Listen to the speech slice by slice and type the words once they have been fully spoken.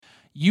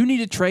You need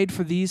to trade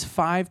for these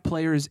 5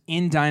 players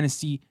in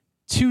Dynasty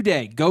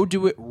today. Go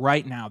do it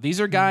right now.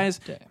 These are guys,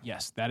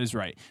 yes, that is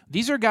right.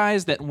 These are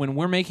guys that when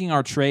we're making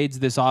our trades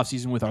this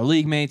offseason with our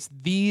league mates,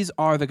 these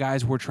are the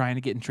guys we're trying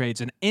to get in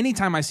trades. And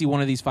anytime I see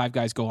one of these 5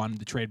 guys go on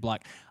the trade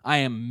block, I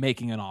am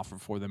making an offer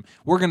for them.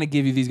 We're going to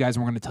give you these guys,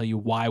 and we're going to tell you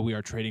why we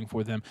are trading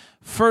for them.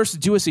 First,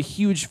 do us a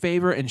huge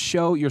favor and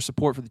show your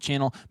support for the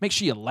channel. Make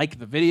sure you like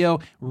the video.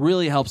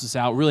 Really helps us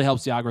out, really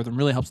helps the algorithm,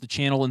 really helps the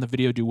channel and the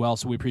video do well,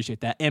 so we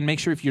appreciate that. And make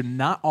sure if you're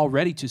not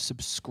already to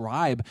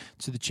subscribe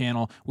to the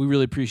channel. We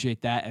really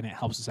appreciate that, and it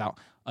helps us out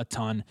a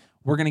ton.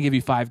 We're going to give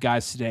you 5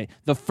 guys today.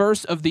 The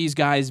first of these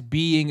guys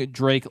being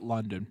Drake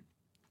London.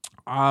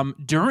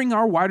 During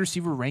our wide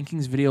receiver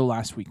rankings video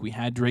last week, we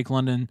had Drake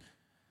London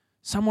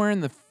somewhere in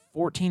the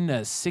 14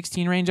 to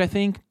 16 range, I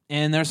think.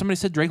 And there's somebody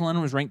said Drake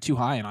London was ranked too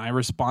high, and I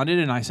responded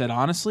and I said,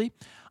 honestly,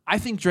 I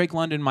think Drake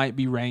London might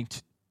be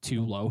ranked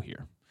too low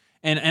here.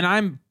 And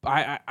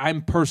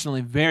I'm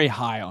personally very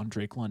high on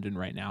Drake London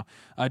right now.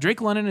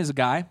 Drake London is a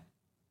guy,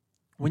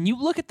 when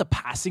you look at the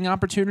passing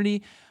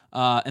opportunity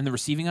and the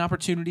receiving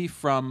opportunity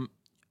from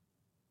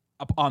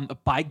on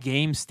by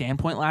game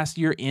standpoint last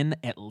year in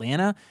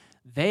Atlanta,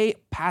 they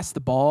passed the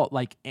ball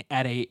like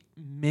at a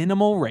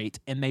minimal rate,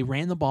 and they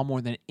ran the ball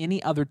more than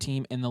any other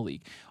team in the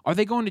league. Are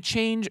they going to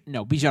change?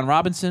 No. Bijan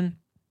Robinson,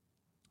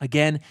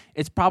 again,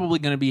 it's probably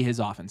going to be his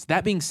offense.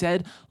 That being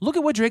said, look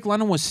at what Drake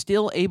London was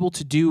still able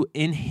to do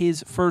in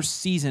his first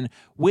season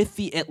with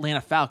the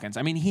Atlanta Falcons.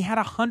 I mean, he had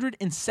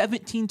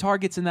 117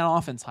 targets in that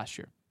offense last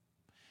year,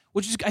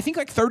 which is, I think,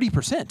 like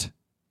 30%.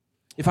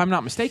 If I'm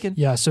not mistaken.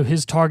 Yeah, so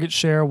his target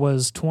share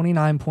was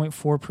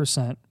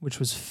 29.4%, which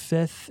was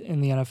 5th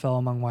in the NFL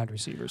among wide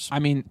receivers. I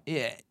mean,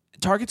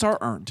 targets are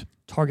earned.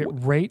 Target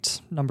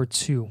rate, number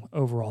 2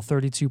 overall,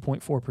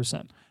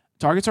 32.4%.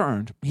 Targets are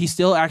earned. He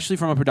still actually,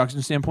 from a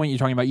production standpoint, you're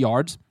talking about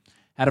yards,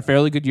 had a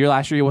fairly good year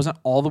last year. He wasn't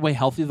all the way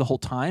healthy the whole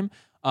time,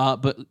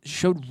 but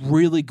showed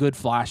really good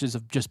flashes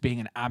of just being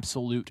an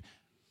absolute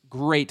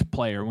great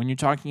player. When you're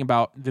talking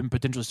about them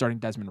potentially starting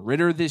Desmond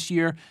Ridder this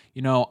year,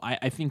 you know,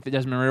 I think that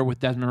Desmond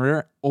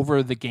Ridder,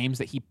 over the games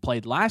that he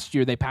played last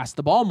year, they passed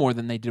the ball more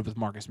than they did with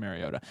Marcus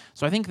Mariota.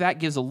 So I think that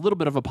gives a little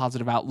bit of a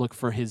positive outlook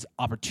for his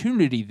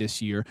opportunity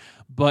this year.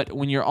 But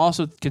when you're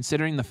also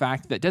considering the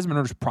fact that Desmond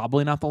Ridder is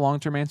probably not the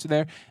long-term answer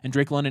there, and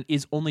Drake London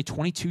is only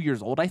 22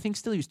 years old, I think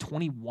still he was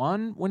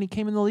 21 when he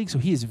came in the league, so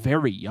he is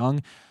very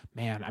young.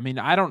 Man, I mean,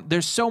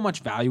 there's so much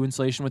value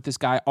insulation with this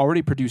guy,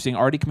 already producing,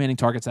 already commanding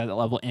targets at that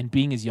level, and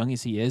being as young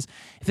as he is.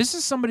 If this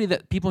is somebody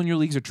that people in your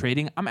leagues are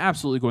trading, I'm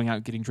absolutely going out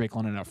and getting Drake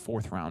London at a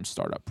 4th-round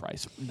startup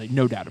price. Like,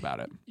 no doubt about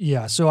it.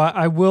 Yeah, so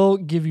I will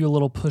give you a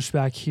little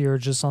pushback here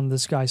just on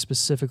this guy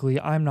specifically.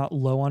 I'm not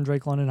low on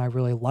Drake London. I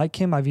really like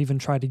him. I've even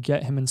tried to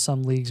get him in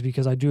some leagues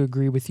because I do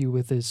agree with you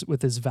with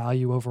his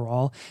value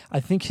overall. I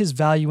think his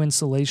value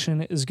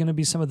insulation is going to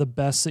be some of the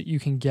best that you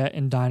can get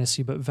in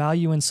Dynasty, but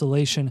value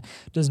insulation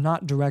does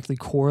not directly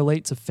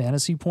correlate to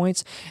fantasy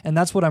points, and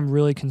that's what I'm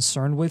really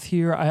concerned with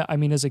here. I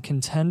mean, as a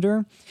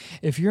contender,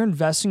 if you're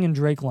investing in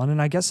Drake London,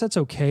 I guess that's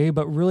okay,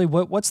 but really,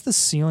 what's the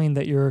ceiling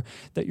that you're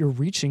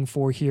reaching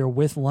for here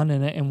with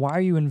London, and why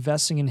are you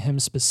investing in him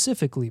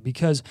specifically?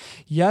 Because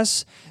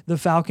yes, the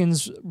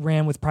Falcons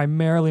ran with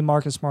primarily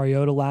Marcus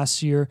Mariota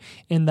last year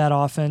in that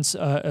offense.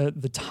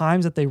 The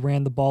times that they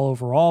ran the ball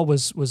overall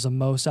was the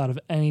most out of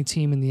any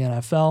team in the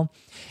NFL,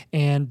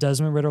 and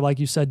Desmond Ridder, like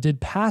you said, did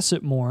pass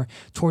it more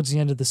towards the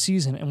end of the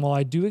season. And while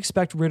I do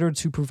expect Ridder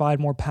to provide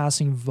more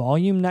passing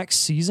volume next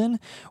season,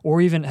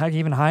 or even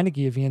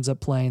Heineke if he ends up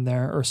playing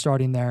there or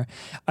starting there,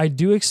 I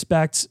do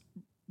expect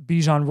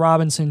Bijan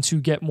Robinson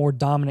to get more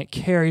dominant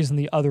carries than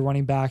the other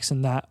running backs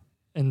in that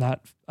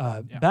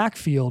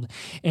backfield,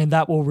 and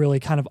that will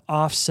really kind of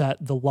offset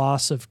the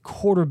loss of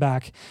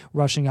quarterback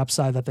rushing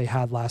upside that they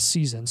had last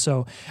season.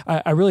 So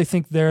I really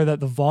think there that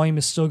the volume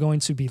is still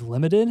going to be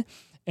limited,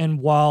 and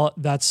while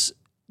that's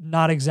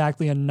not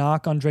exactly a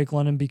knock on Drake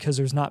London because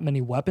there's not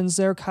many weapons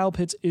there, Kyle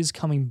Pitts is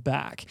coming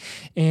back.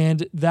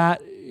 And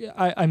that,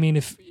 I mean,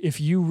 if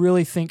you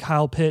really think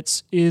Kyle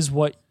Pitts is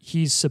what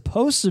he's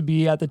supposed to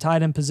be at the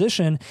tight end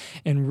position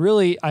and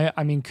really,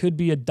 I mean, could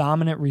be a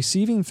dominant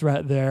receiving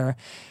threat there,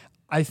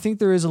 I think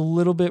there is a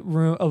little bit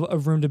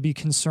of room to be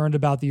concerned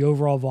about the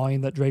overall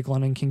volume that Drake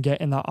London can get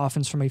in that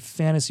offense from a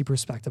fantasy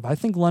perspective. I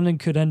think London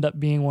could end up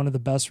being one of the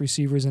best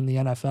receivers in the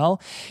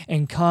NFL,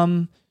 and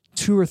come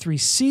 2 or 3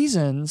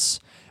 seasons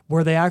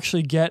where they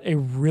actually get a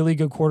really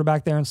good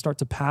quarterback there and start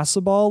to pass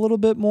the ball a little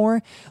bit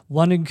more,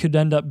 London could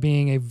end up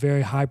being a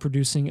very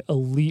high-producing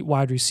elite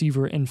wide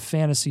receiver in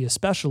fantasy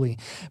especially.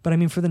 But I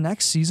mean, for the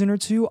next season or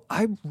two,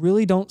 I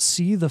really don't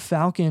see the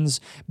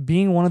Falcons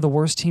being one of the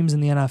worst teams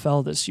in the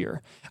NFL this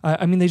year.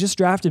 I mean, they just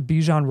drafted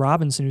Bijan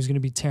Robinson, who's going to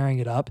be tearing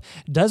it up.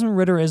 Desmond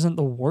Ridder isn't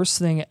the worst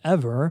thing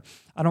ever.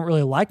 I don't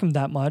really like him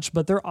that much,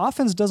 but their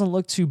offense doesn't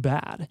look too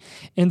bad.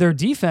 And their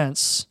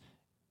defense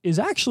is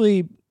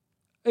actually...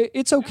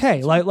 it's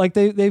okay. Like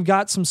they've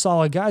got some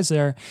solid guys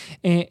there.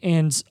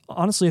 And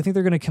honestly, I think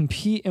they're going to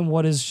compete in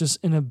what is just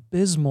an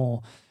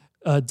abysmal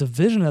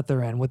division that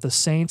they're in with the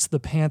Saints, the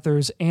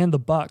Panthers, and the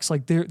Bucks.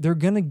 Like they're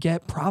going to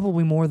get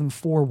probably more than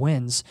 4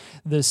 wins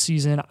this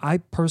season. I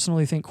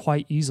personally think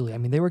quite easily. I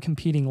mean, they were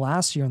competing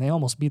last year and they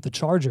almost beat the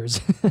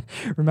Chargers.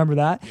 Remember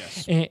that?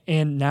 Yes.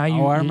 And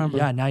now I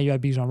remember. now you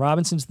add Bijan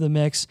Robinson to the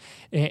mix,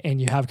 and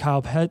you have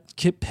Kyle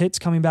Pitts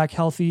coming back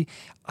healthy.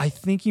 I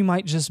think you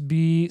might just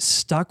be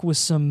stuck with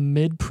some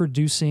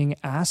mid-producing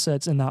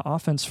assets in that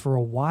offense for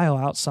a while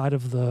outside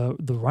of the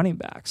running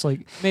backs.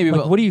 Maybe.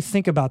 Like, what do you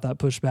think about that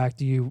pushback?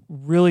 Do you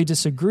really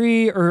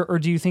disagree, or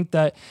do you think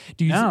that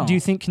do you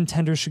think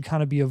contenders should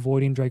kind of be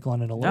avoiding Drake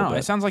London a little bit? No,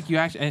 it sounds like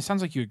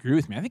you agree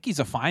with me. I think he's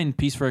a fine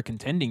piece for a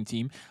contending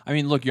team. I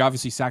mean, look, you're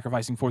obviously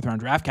sacrificing 4th-round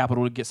draft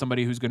capital to get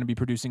somebody who's going to be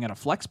producing at a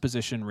flex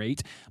position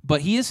rate,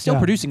 but he is still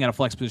producing at a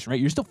flex position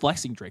rate. You're still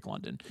flexing Drake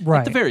London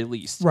at the very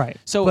least. Right.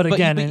 So, but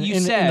again, but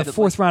in the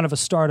 4th round of a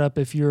startup,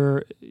 if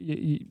you're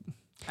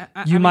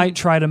you might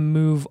try to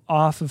move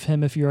off of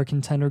him if you're a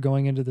contender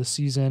going into the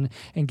season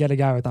and get a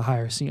guy with a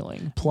higher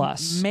ceiling.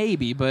 Plus,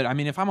 maybe, but I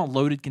mean, if I'm a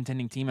loaded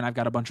contending team and I've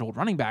got a bunch of old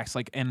running backs,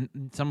 and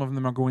some of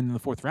them are going in the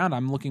 4th round,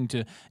 I'm looking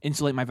to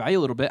insulate my value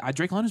a little bit.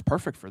 Drake London is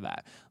perfect for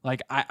that.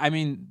 I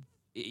mean,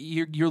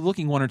 you're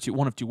looking one of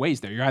two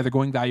ways there. You're either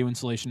going value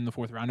insulation in the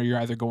 4th round, or you're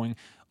either going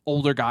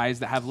older guys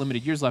that have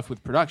limited years left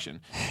with production.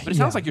 But it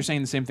sounds like you're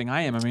saying the same thing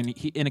I am. I mean,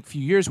 in a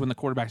few years when the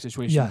quarterback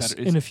situation is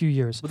better. In a few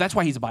years. Well, that's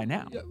why he's a buy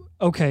now.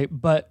 Okay,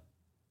 but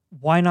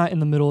why not in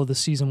the middle of the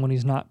season when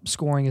he's not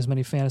scoring as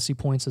many fantasy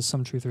points as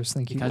some truthers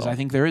think he will? Because I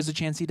think there is a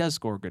chance he does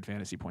score good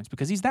fantasy points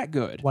because he's that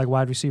good. Like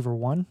wide receiver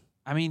 1?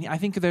 I mean, I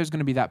think there's going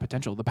to be that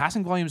potential. The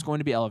passing volume is going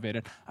to be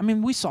elevated. I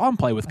mean, we saw him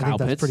play with Kyle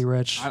Pitts. That's pretty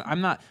rich. I'm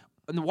not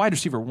the wide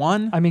receiver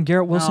 1. I mean,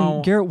 Garrett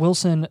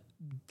Wilson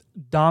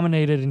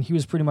dominated, and he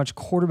was pretty much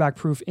quarterback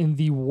proof in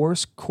the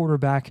worst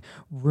quarterback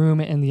room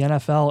in the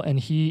NFL, and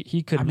he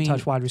couldn't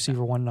touch wide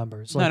receiver 1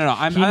 numbers. No.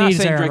 I'm not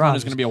saying Drake London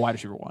is going to be a wide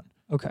receiver 1.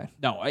 Okay.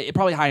 No,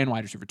 probably high end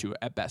wide receiver 2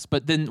 at best.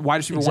 But then wide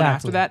receiver 1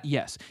 after that,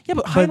 yes. Yeah,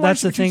 but high end wide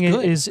receiver 2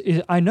 is good.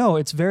 Is I know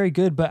it's very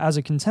good, but as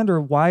a contender,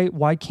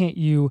 why can't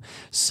you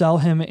sell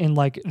him in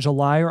like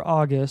July or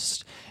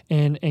August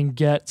and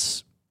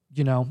get,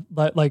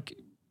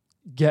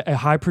 get a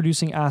high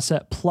producing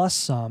asset plus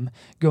some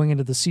going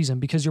into the season,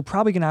 because you're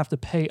probably going to have to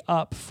pay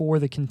up for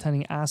the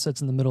contending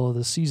assets in the middle of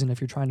the season if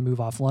you're trying to move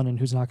off London,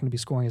 who's not going to be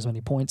scoring as many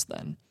points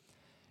then.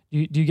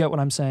 Do you get what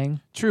I'm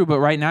saying? True, but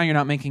right now you're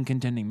not making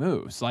contending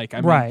moves.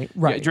 Right.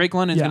 Drake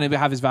London's going to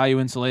have his value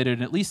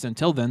insulated at least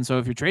until then. So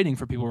if you're trading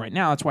for people right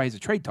now, that's why he's a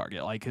trade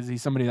target. Because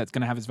he's somebody that's going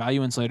to have his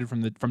value insulated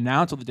from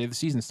now until the day the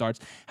season starts,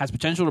 has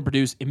potential to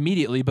produce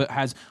immediately, but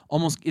is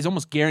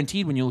almost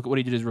guaranteed when you look at what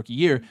he did his rookie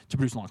year to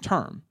produce long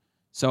term.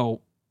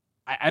 So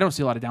I don't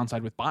see a lot of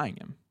downside with buying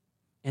him.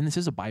 And this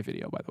is a buy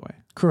video, by the way.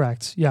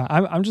 Correct. Yeah,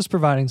 I'm just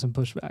providing some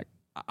pushback.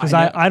 Because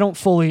I don't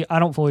fully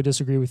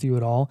disagree with you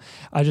at all.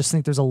 I just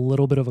think there's a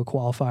little bit of a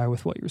qualifier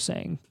with what you're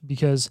saying.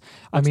 Because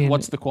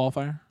what's the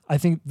qualifier? I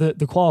think the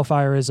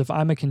qualifier is if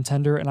I'm a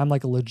contender and I'm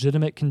like a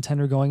legitimate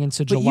contender going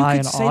into July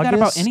and August. You could say that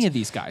about any of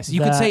these guys.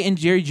 You could say in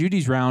Jerry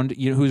Jeudy's round,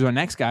 who's our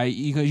next guy,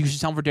 you should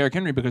sell him for Derrick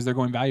Henry because they're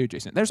going value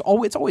adjacent. It's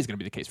always going to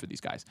be the case for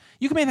these guys.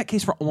 You can make that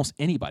case for almost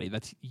anybody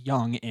that's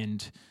young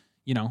and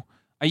you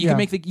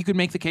could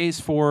make the case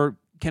for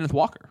Kenneth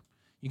Walker.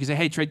 You could say,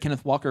 hey, trade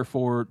Kenneth Walker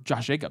for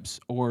Josh Jacobs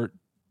or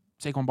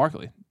Saquon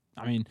Barkley.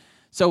 I mean,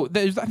 so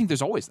I think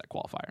there's always that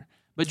qualifier.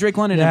 But Drake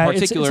London in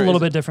particular, it's a little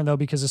bit different though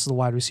because this is the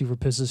wide receiver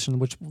position,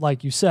 which,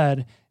 like you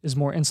said, is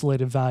more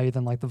insulated value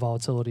than like the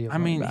volatility of.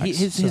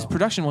 His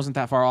production wasn't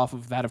that far off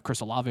of that of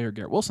Chris Olave or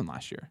Garrett Wilson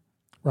last year.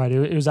 Right,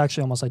 it was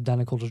actually almost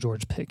identical to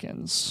George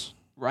Pickens.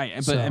 Right,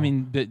 but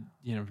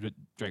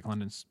Drake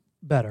London's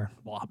better,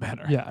 a lot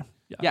better.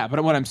 Yeah,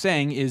 but what I'm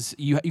saying is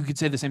you could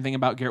say the same thing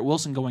about Garrett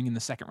Wilson going in the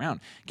 2nd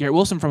round. Garrett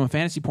Wilson, from a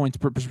fantasy points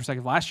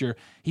perspective last year,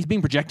 he's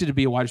being projected to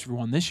be a wide receiver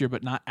 1 this year,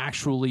 but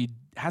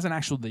hasn't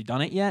actually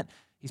done it yet.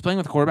 He's playing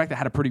with a quarterback that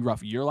had a pretty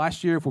rough year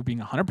last year, if we're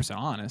being 100%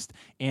 honest,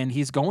 and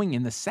he's going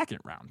in the 2nd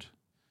round.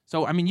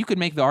 So, I mean, you could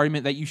make the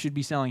argument that you should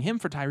be selling him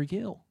for Tyreek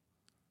Hill.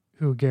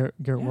 Who, Garrett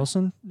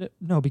Wilson?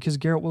 No, because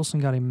Garrett Wilson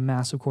got a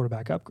massive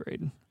quarterback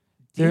upgrade.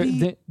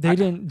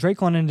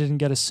 Drake London didn't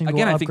get a single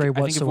upgrade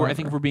whatsoever. I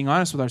think if we're being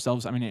honest with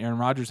ourselves, I mean, Aaron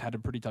Rodgers had a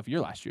pretty tough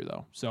year last year,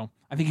 though. So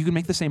I think you could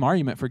make the same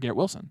argument for Garrett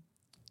Wilson.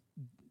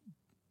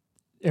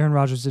 Aaron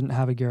Rodgers didn't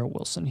have a Garrett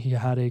Wilson. He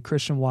had a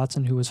Christian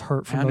Watson who was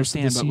hurt for most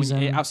of the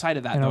season. Outside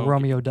of that, and a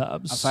Romeo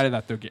Doubs. Outside of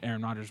that, though,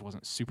 Aaron Rodgers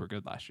wasn't super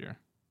good last year.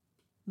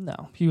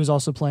 No, he was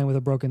also playing with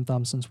a broken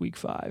thumb since week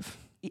 5.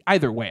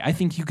 Either way, I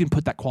think you can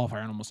put that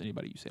qualifier on almost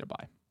anybody you say to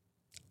buy.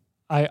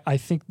 I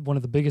think one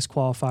of the biggest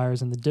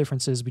qualifiers and the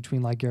differences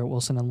between like Garrett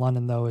Wilson and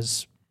London, though,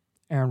 is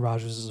Aaron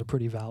Rodgers is a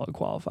pretty valid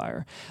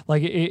qualifier.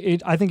 Like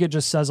I think it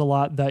just says a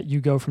lot that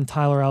you go from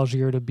Tyler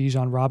Algier to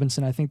Bijan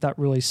Robinson. I think that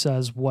really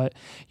says what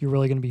you're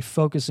really going to be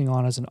focusing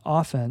on as an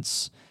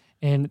offense,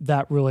 and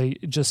that really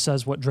just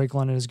says what Drake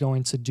London is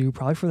going to do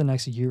probably for the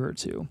next year or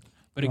two.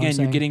 But again,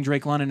 you're getting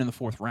Drake London in the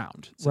 4th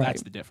round, so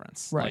that's the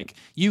difference. Right. Like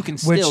you can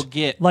still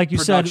get, like you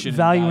said,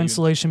 value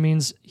insulation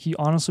means he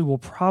honestly will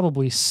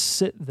probably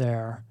sit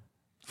there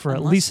for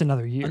at least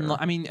another year.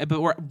 I mean,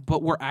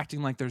 but we're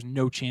acting like there's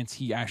no chance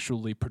he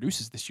actually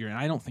produces this year, and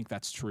I don't think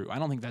that's true. I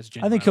don't think that's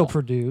genuine. I think he'll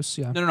produce.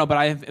 Yeah. No. But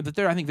I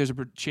think there's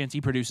a chance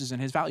he produces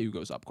and his value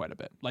goes up quite a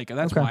bit. Like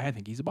that's why I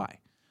think he's a buy.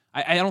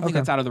 I don't think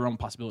that's out of the realm of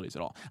possibilities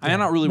at all. Yeah. I'm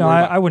not really worried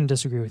about, I wouldn't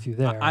disagree with you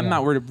there. I'm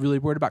not really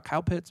worried about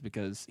Kyle Pitts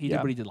because he did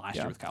what he did last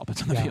year with Kyle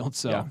Pitts on the field.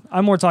 So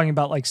I'm more talking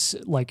about like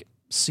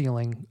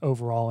ceiling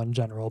overall in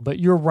general. But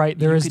you're right.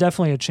 There is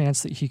definitely a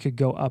chance that he could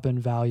go up in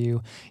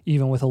value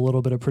even with a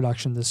little bit of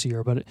production this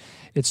year. But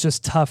it's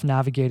just tough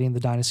navigating the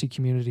Dynasty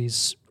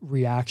community's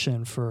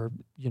reaction for,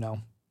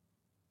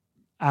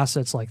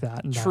 assets like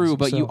that. True,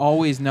 but you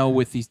always know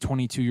with these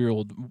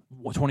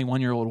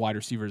 21-year-old wide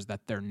receivers that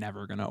they're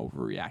never going to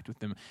overreact with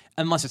them,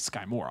 unless it's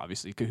Sky Moore,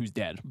 obviously, who's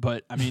dead.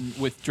 But, I mean,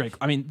 with Drake,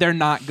 they're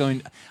not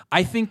going –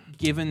 I think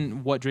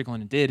given what Drake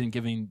London did and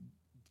given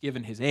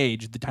his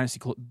age, the Dynasty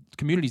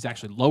community is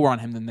actually lower on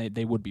him than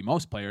they would be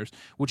most players,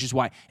 which is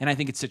why – and I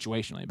think it's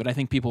situationally, but I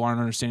think people aren't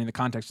understanding the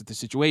context of the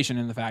situation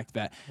and the fact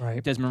that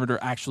Desmond Ridder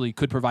actually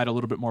could provide a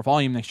little bit more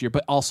volume next year,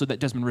 but also that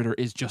Desmond Ridder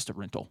is just a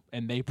rental,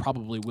 and they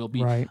probably will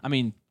be. Right. I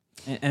mean,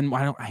 and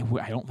I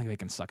don't think they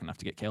can suck enough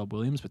to get Caleb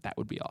Williams, but that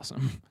would be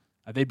awesome.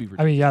 They'd be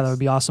ridiculous. That would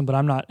be awesome, but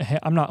I'm not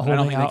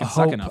holding out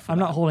hope. I'm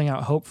not holding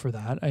out hope for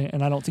that,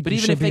 and I don't think. But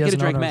even if they get a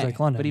Drake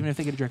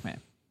May,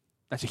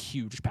 that's a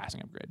huge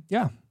passing upgrade.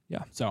 Yeah.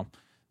 So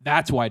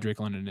that's why Drake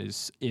London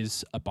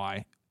is a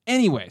buy.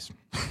 Anyways,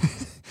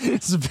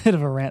 it's a bit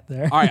of a rant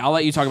there. All right, I'll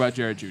let you talk about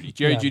Jared Jeudy.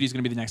 Jared Jeudy is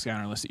going to be the next guy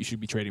on our list that you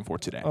should be trading for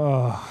today.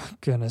 Oh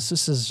goodness,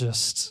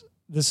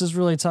 this is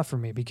really tough for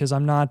me because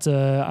I'm not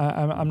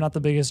the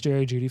biggest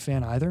Jerry Jeudy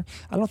fan either.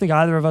 I don't think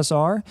either of us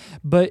are,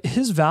 but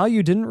his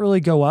value didn't really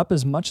go up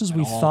as much as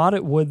we thought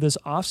it would this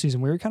offseason.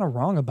 We were kind of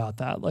wrong about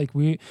that. Like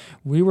we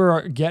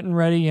were getting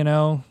ready,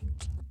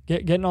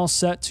 getting all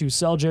set to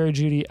sell Jerry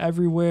Jeudy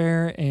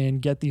everywhere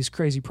and get these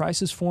crazy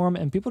prices for him,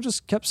 and people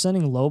just kept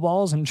sending low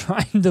balls and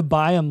trying to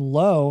buy him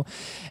low,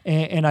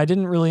 and I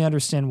didn't really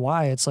understand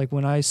why. It's like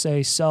when I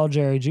say sell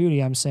Jerry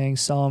Jeudy, I'm saying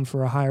sell him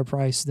for a higher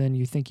price than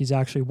you think he's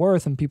actually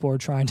worth, and people are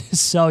trying to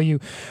sell you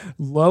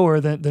lower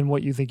than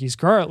what you think he's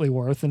currently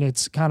worth, and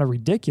it's kind of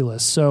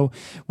ridiculous. So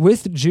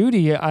with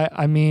Jeudy,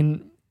 I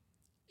mean,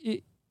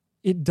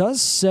 it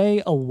does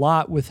say a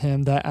lot with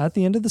him that at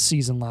the end of the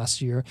season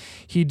last year,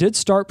 he did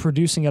start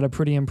producing at a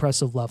pretty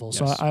impressive level.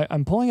 Yes. So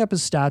I'm pulling up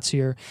his stats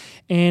here,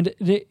 and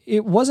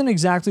it wasn't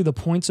exactly the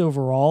points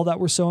overall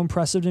that were so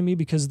impressive to me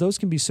because those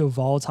can be so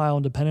volatile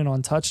and dependent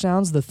on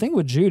touchdowns. The thing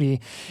with Jeudy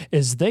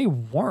is they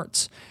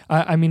weren't.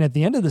 I mean, at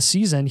the end of the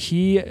season,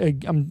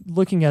 I'm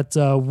looking at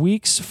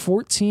weeks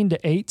 14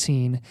 to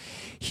 18,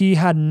 he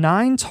had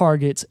 9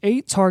 targets,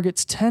 8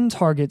 targets, 10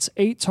 targets,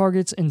 8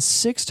 targets, and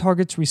 6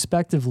 targets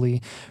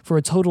respectively for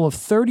a total of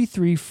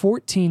 33,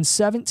 14,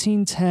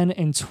 17, 10,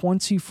 and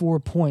 24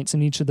 points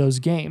in each of those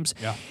games.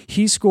 Yeah.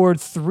 He scored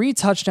 3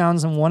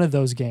 touchdowns in one of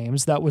those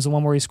games. That was the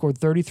one where he scored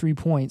 33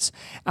 points.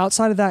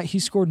 Outside of that, he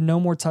scored no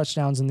more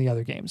touchdowns in the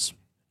other games.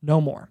 No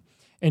more.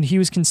 And he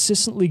was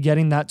consistently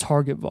getting that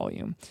target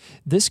volume.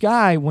 This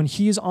guy, when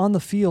he is on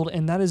the field,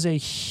 and that is a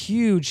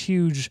huge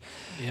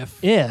if.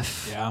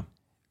 Yeah.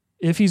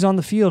 If he's on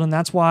the field, and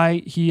that's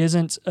why he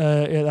isn't.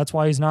 That's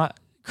why he's not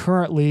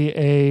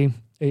currently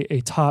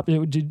a top.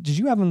 Did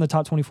you have him in the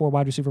top 24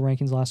 wide receiver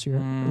rankings last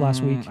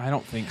week? I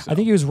don't think so. I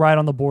think he was right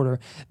on the border.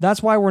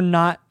 That's why we're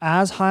not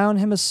as high on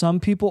him as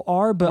some people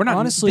are. But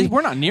honestly,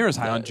 we're not near as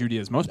high on Jeudy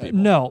as most people.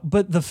 No,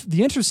 but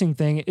the interesting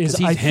thing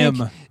is I think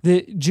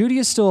that Jeudy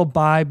is still a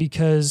buy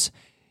because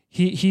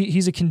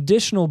he's a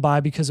conditional buy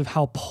because of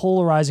how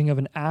polarizing of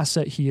an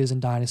asset he is in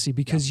Dynasty,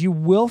 because you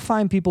will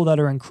find people that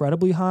are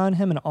incredibly high on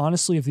him, and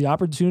honestly, if the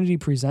opportunity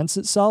presents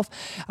itself,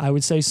 I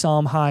would say sell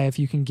him high if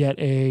you can get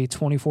a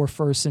 24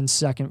 first and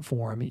second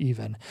for him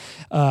even.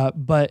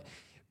 But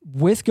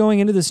with going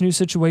into this new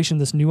situation,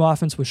 this new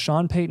offense with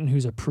Sean Payton,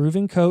 who's a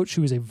proven coach,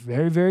 who is a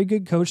very, very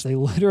good coach. They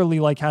literally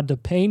had to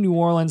pay New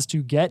Orleans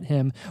to get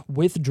him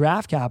with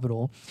draft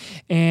capital.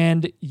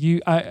 And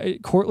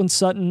Cortland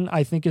Sutton,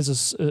 I think,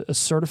 is a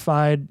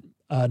certified,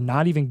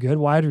 not even good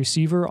wide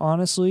receiver,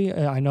 honestly.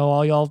 I know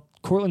all y'all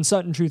Cortland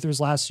Sutton truthers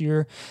last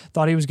year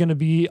thought he was going to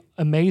be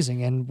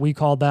amazing, and we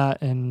called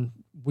that, and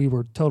we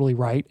were totally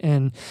right.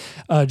 And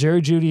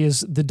Jerry Jeudy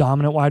is the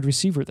dominant wide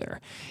receiver there,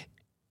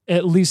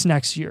 at least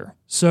next year.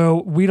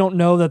 So we don't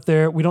know if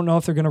they're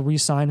going to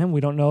re-sign him. We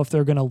don't know if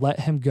they're going to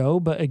let him go.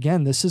 But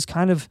again, this is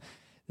kind of,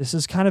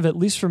 at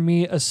least for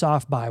me, a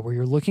soft buy where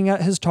you're looking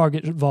at his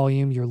target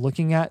volume, you're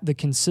looking at the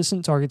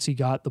consistent targets he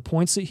got, the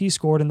points that he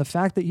scored, and the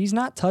fact that he's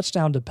not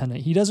touchdown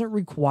dependent. He doesn't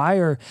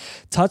require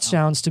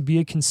touchdowns to be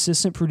a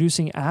consistent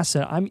producing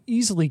asset. I'm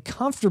easily,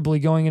 comfortably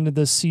going into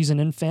this season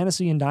in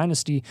fantasy and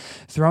dynasty,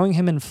 throwing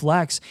him in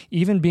flex,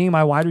 even being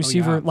my wide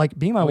receiver,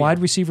 wide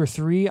receiver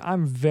 3.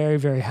 I'm very,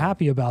 very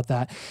happy about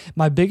that.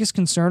 My biggest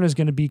concern is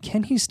going to be,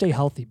 can he stay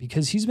healthy?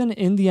 Because he's been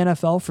in the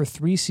NFL for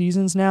 3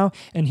 seasons now,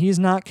 and he has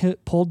not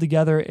pulled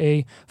together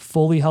a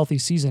fully healthy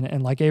season.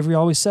 And like Avery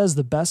always says,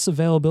 the best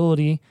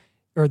availability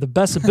or the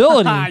best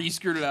ability. You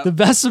screwed it up. The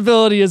best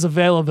ability is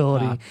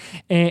availability,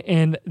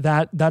 and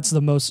that's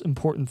the most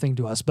important thing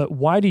to us. But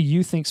why do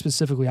you think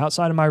specifically,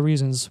 outside of my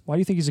reasons, why do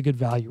you think he's a good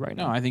value right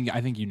now? No, I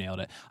think you nailed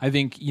it. I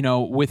think,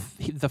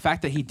 with the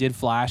fact that he did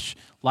flash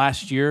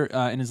last year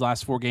in his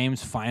last 4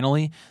 games,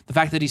 finally, the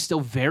fact that he's still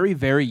very,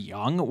 very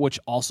young, which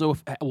also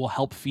will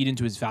help feed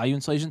into his value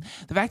inflation.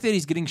 The fact that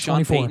he's getting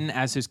Sean 24. Payton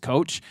as his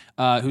coach,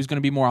 who's going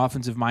to be more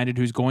offensive minded,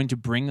 who's going to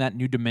bring that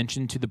new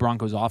dimension to the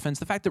Broncos offense.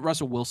 The fact that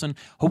Russell Wilson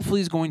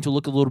hopefully is going to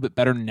look a little bit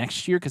better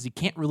next year, because he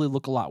can't really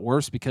look a lot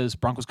worse because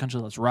Broncos country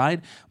let's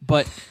ride.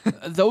 But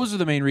those are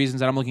the main reasons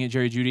that I'm looking at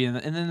Jerry Jeudy.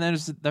 And then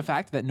there's the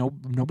fact that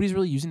nobody's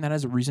really using that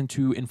as a reason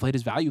to inflate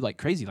his value like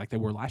crazy, like they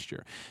were last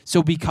year.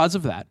 So because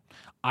of that,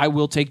 I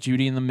will take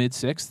Jeudy in the mid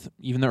 6th,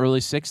 even the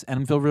early 6th,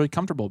 and feel really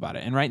comfortable about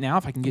it. And right now,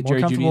 if I can get More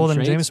Jerry Jeudy comfortable in than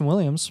trades, Jameson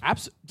Williams.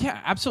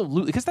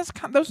 Absolutely, because those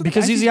are the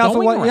Because guys he's the alpha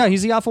going wide, with.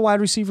 he's the alpha wide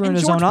receiver in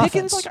his George own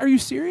Pickens, offense. are you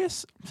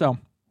serious? So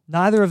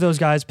Neither of those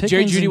guys. Pickens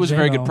Jerry Jeudy was a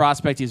very J-Mo. good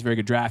prospect. He has very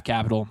good draft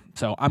capital.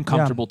 So I'm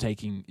comfortable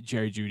taking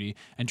Jerry Jeudy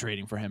and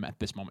trading for him at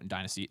this moment in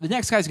Dynasty. The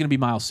next guy is going to be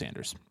Miles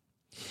Sanders.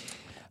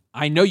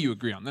 I know you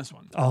agree on this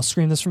one. I'll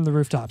scream this from the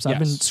rooftops. Yes. I've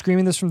been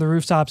screaming this from the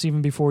rooftops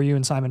even before you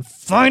and Simon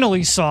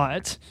finally saw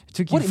it. It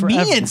took you What,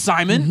 forever. me and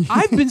Simon?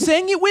 I've been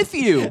saying it with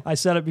you. I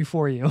said it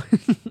before you.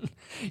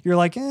 You're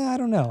like, I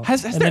don't know.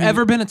 Has And there then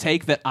ever been a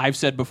take that I've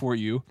said before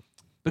you?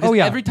 Because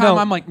every time No,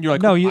 I'm like, you're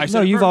like, no, I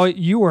said it you've first. always,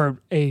 you were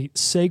a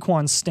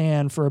Saquon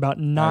stan for about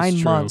 9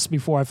 true. months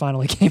before I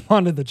finally came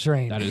onto the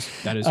train. That is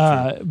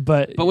true.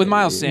 But But with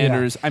Miles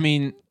Sanders, I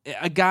mean,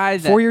 a guy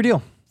that 4-year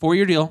deal.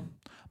 4-year deal,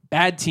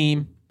 bad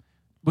team,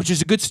 which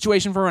is a good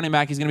situation for a running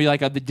back. He's going to be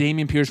like the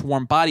Dameon Pierce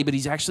warm body, but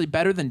he's actually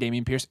better than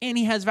Dameon Pierce, and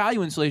he has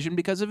value inflation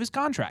because of his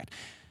contract.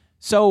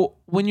 So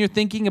when you're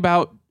thinking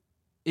about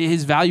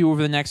his value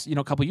over the next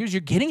couple of years,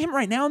 you're getting him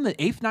right now in the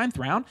 8th, 9th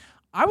round.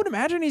 I would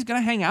imagine he's going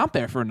to hang out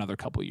there for another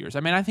couple of years. I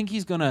mean, I think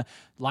he's going to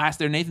last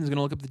there. Nathan's going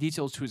to look up the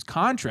details to his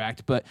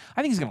contract, but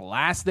I think he's going to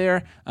last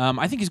there.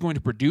 I think he's going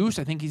to produce.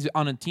 I think he's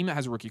on a team that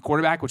has a rookie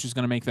quarterback, which is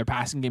going to make their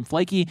passing game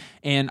flaky.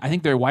 And I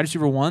think their wide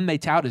receiver 1 they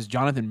tout is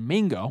Jonathan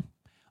Mingo.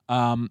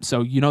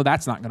 So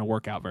that's not going to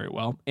work out very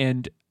well.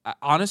 And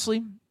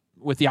honestly,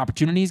 with the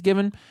opportunity he's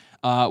given,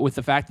 with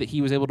the fact that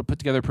he was able to put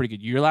together a pretty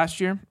good year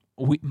last year,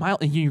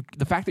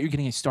 the fact that you're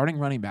getting a starting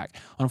running back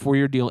on a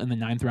 4-year deal in the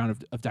 9th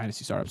round of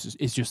Dynasty startups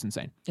is just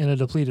insane. In a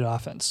depleted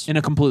offense. In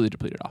a completely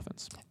depleted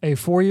offense. A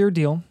 4-year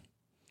deal,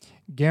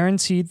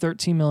 guaranteed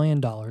 $13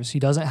 million. He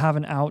doesn't have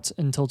an out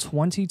until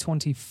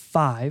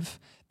 2025.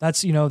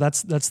 That's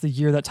the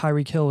year that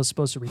Tyreek Hill is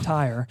supposed to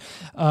retire.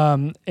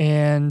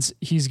 And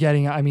he's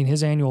getting,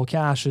 his annual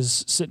cash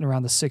is sitting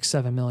around the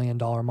 $6-7 million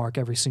mark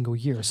every single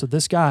year. So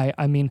this guy,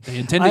 they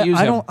intend to use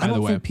him, I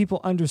don't think people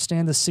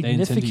understand the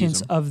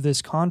significance of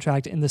this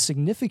contract and the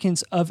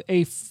significance of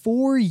a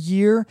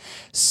 4-year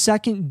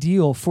second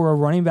deal for a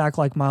running back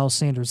like Miles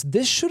Sanders.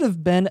 This should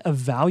have been a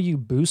value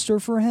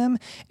booster for him.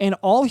 And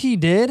all he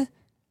did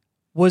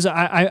was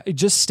I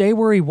just stay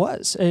where he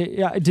was.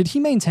 Did he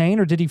maintain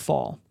or did he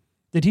fall?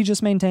 Did he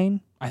just maintain?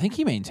 I think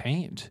he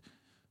maintained.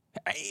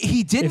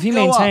 He didn't. If he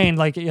go maintained,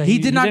 up. he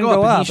did not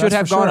go up. He should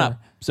have gone sure.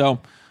 up. So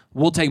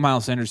we'll take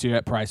Miles Sanders here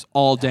at price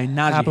all day.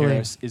 Najee Happily.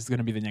 Harris is going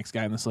to be the next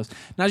guy on this list.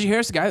 Najee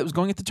Harris, the guy that was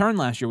going at the turn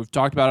last year. We've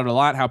talked about it a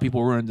lot. How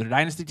people ruined their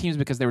dynasty teams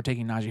because they were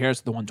taking Najee Harris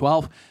at the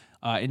 112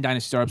 in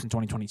dynasty startups in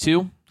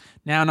 2022.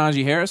 Now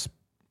Najee Harris.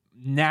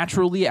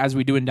 Naturally, as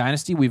we do in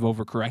Dynasty, we've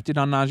overcorrected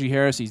on Najee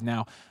Harris. He's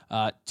now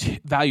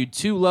valued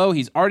too low.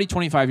 He's already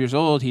 25 years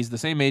old. He's the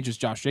same age as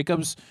Josh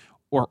Jacobs,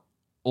 or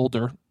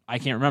older. I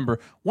can't remember.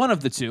 One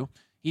of the two.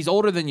 He's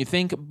older than you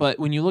think, but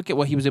when you look at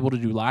what he was able to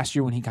do last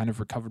year when he kind of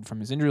recovered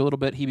from his injury a little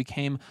bit, he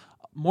became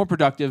more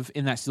productive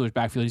in that Steelers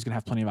backfield. He's going to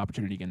have plenty of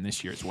opportunity again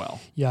this year as well.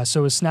 Yeah,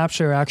 so his snap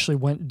share actually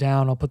went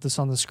down. I'll put this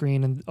on the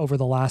screen. And over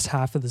the last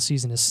half of the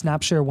season, his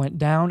snap share went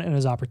down and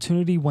his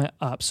opportunity went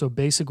up. So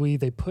basically,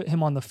 they put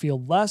him on the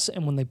field less,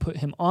 and when they put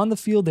him on the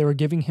field, they were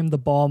giving him the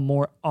ball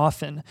more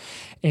often.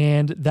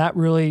 And that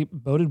really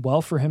boded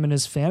well for him in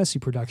his fantasy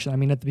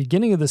production. At the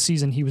beginning of the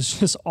season, he was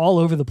just all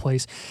over the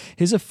place.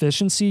 His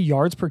efficiency,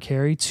 yards per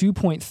carry,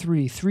 2.3,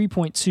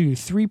 3.2,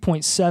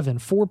 3.7,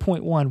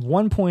 4.1,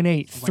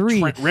 1.8, 3.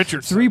 Trent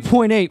Richardson.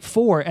 3.8,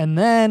 4. And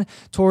then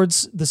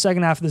towards the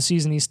second half of the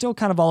season, he's still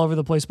kind of all over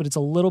the place, but it's a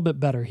little bit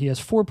better. He has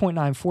 4.9,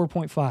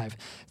 4.5,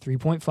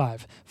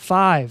 3.5,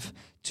 5,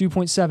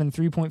 2.7,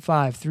 3.5,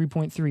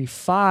 3.3,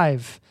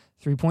 5,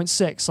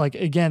 3.6. Like,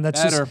 again,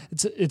 that's better.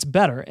 It's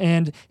better.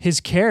 And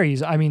his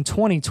carries, 20,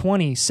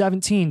 20,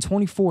 17,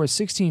 24,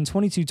 16,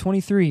 22,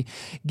 23,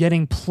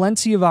 getting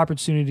plenty of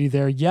opportunity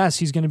there. Yes,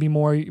 he's going to be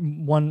more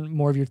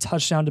of your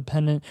touchdown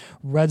dependent,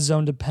 red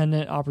zone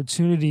dependent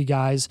opportunity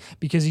guys,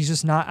 because he's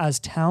just not as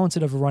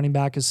talented of a running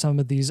back as some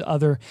of these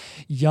other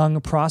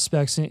young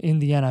prospects in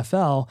the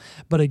NFL.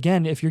 But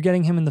again, if you're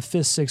getting him in the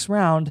 5th, 6th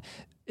round,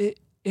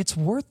 it's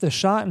worth the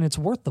shot and it's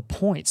worth the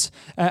points.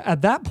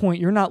 At that point,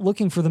 you're not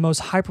looking for the most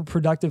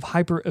hyper-productive,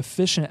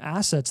 hyper-efficient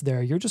assets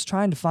there. You're just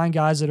trying to find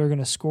guys that are going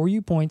to score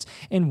you points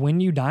and win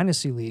you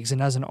dynasty leagues.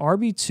 And as an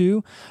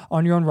RB2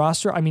 on your own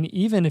roster, I mean,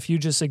 even if you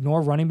just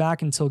ignore running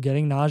back until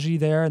getting Najee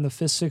there in the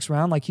 5th, 6th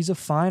round, like he's a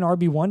fine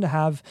RB1 to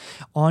have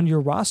on your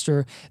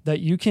roster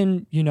that you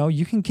can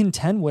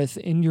contend with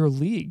in your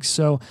league.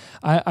 So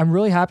I'm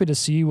really happy to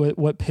see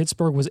what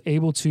Pittsburgh was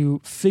able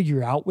to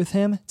figure out with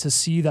him, to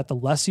see that the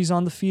less he's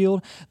on the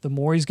field, the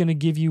more he's going to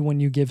give you when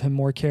you give him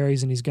more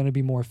carries, and he's going to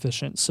be more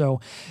efficient.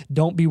 So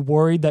don't be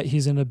worried that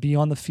he's going to be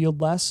on the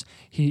field less.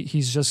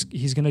 He's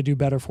going to do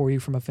better for you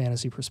from a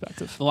fantasy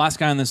perspective. The last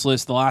guy on this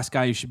list, the last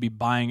guy you should be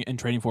buying and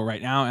trading for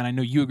right now, and I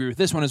know you agree with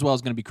this one as well,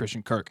 is going to be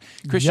Christian Kirk.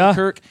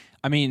 Kirk,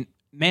 I mean,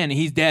 man,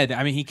 he's dead.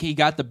 I mean, he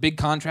got the big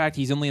contract.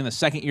 He's only in the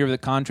 2nd year of the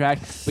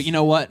contract. But you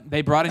know what?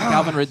 They brought in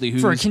Calvin Ridley,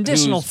 who's for a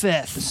conditional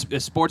 5th. A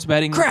sports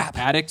betting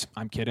addict.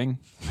 I'm kidding.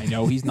 I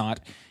know he's not.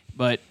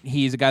 But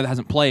he's a guy that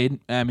hasn't played,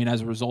 I mean, as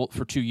a result,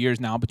 for 2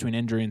 years now between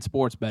injury and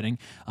sports betting.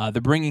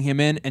 They're bringing him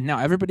in, and now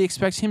everybody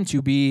expects him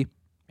to be,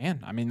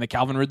 the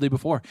Calvin Ridley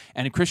before.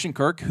 And Christian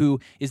Kirk, who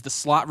is the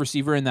slot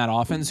receiver in that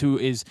offense, who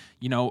is,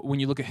 when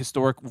you look at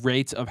historic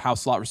rates of how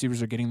slot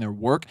receivers are getting their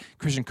work,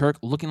 Christian Kirk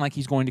looking like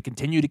he's going to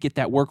continue to get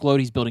that workload.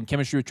 He's building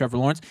chemistry with Trevor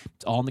Lawrence.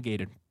 It's all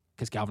negated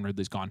because Calvin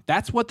Ridley's gone.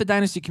 That's what the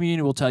Dynasty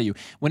community will tell you.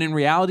 When in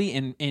reality,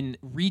 in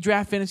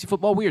redraft fantasy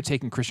football, we are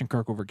taking Christian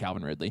Kirk over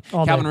Calvin Ridley.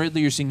 Calvin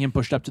Ridley, you're seeing him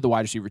pushed up to the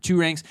wide receiver 2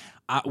 ranks.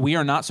 We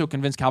are not so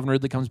convinced Calvin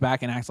Ridley comes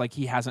back and acts like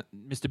he hasn't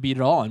missed a beat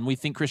at all. And we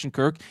think Christian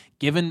Kirk,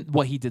 given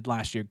what he did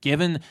last year,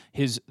 given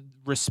his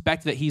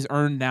respect that he's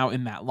earned now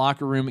in that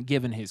locker room,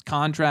 given his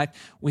contract,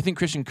 we think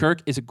Christian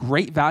Kirk is a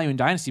great value in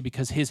Dynasty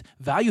because his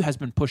value has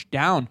been pushed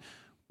down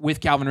with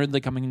Calvin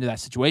Ridley coming into that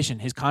situation.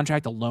 His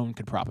contract alone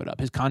could prop it up.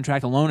 His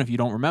contract alone, if you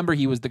don't remember,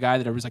 he was the guy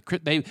that was like,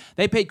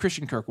 they paid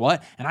Christian Kirk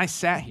what? And I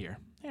sat here.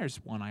 There's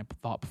one I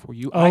thought before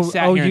you. I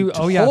sat here and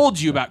told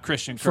you about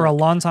Christian Kirk for a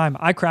long time.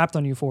 I crapped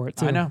on you for it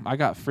too. I know. I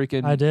got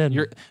freaking. I did.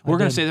 We're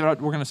gonna say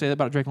that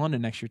about Drake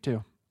London next year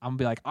too. I'm gonna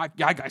be like, I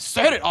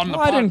said it on the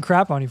pod. I didn't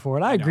crap on you for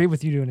it. I agree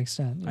with you to an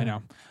extent. I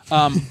know.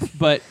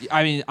 But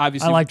I mean,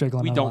 obviously, I like Drake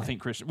London. We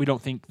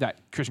don't think that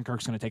Christian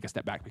Kirk's going to take a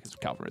step back because of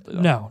Calvin Ridley.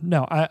 Though.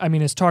 No. I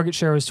mean, his target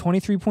share was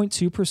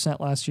 23.2%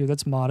 last year.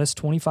 That's modest.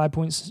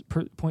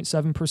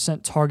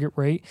 25.7% target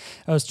rate.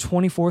 That was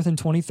 24th and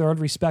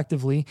 23rd,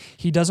 respectively.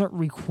 He doesn't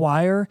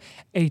require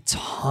a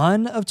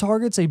ton of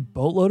targets, a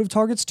boatload of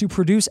targets, to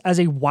produce as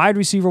a wide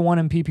receiver 1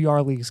 in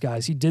PPR leagues,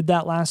 guys. He did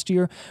that last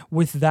year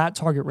with that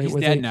target rate. He's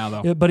dead now,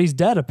 though. But he's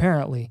dead,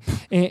 apparently.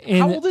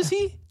 How old is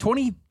he?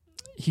 20?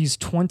 He's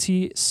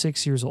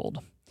 26 years old.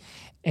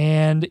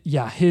 And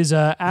yeah, his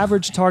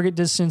average target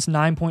distance,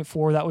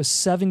 9.4. That was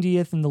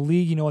 70th in the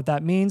league. You know what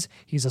that means?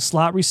 He's a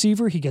slot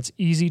receiver. He gets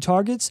easy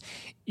targets,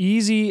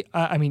 easy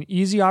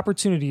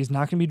opportunity. He's not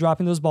going to be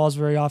dropping those balls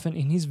very often,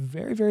 and he's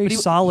very, very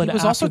solid. He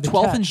was also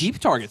 12th in deep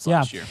targets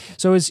last year.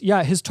 So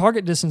his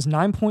target distance,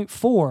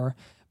 9.4,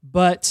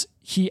 but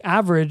he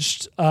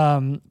averaged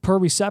per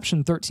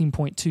reception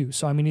 13.2.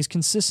 So, I mean, he's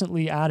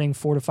consistently adding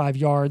 4 to 5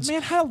 yards.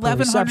 Man had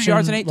 1,100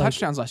 yards and 8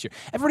 touchdowns last year.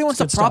 Everybody wants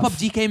to prop up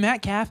DK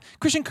Metcalf.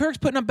 Christian Kirk's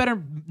putting up better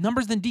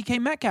numbers than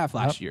DK Metcalf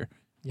last year.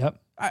 Yep.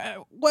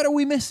 What are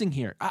we missing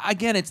here?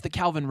 Again, it's the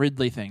Calvin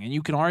Ridley thing, and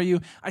you can argue.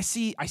 I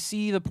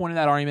see the point of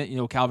that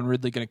argument. Calvin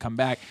Ridley going to come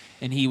back,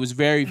 and he was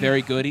very,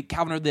 very good.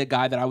 Calvin Ridley, a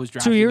guy that I was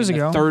drafting 2 years in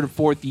the ago, 3rd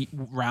or 4th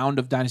round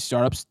of Dynasty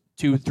startups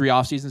 2-3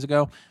 off seasons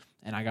ago.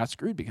 And I got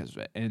screwed because of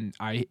it. And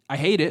I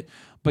hate it.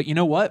 But you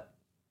know what?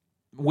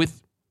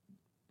 With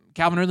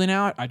Calvin Ridley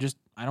now, I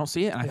don't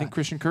see it. And I think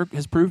Christian Kirk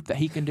has proved that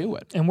he can do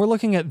it. And we're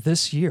looking at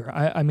this year.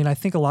 I mean, I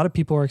think a lot of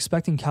people are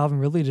expecting Calvin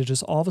Ridley to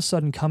just all of a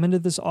sudden come into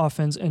this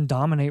offense and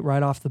dominate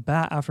right off the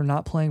bat after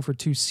not playing for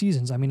 2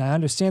 seasons. I mean, I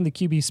understand the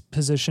QB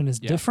position is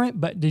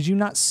different, but did you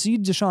not see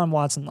Deshaun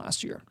Watson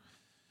last year?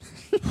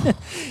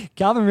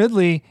 Calvin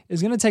Ridley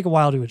is going to take a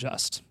while to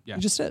adjust. Yeah.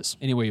 He just is.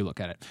 Any way you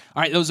look at it.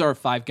 All right, those are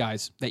 5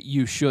 guys that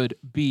you should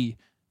be,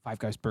 5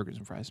 guys, burgers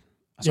and fries.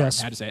 Sorry,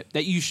 I had to say it.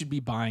 That you should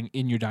be buying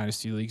in your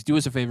Dynasty leagues. Do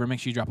us a favor.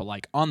 Make sure you drop a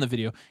like on the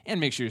video and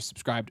make sure you're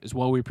subscribed as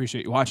well. We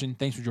appreciate you watching.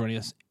 Thanks for joining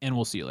us, and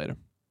we'll see you later.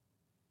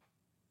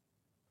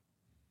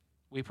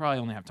 We probably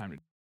only have time to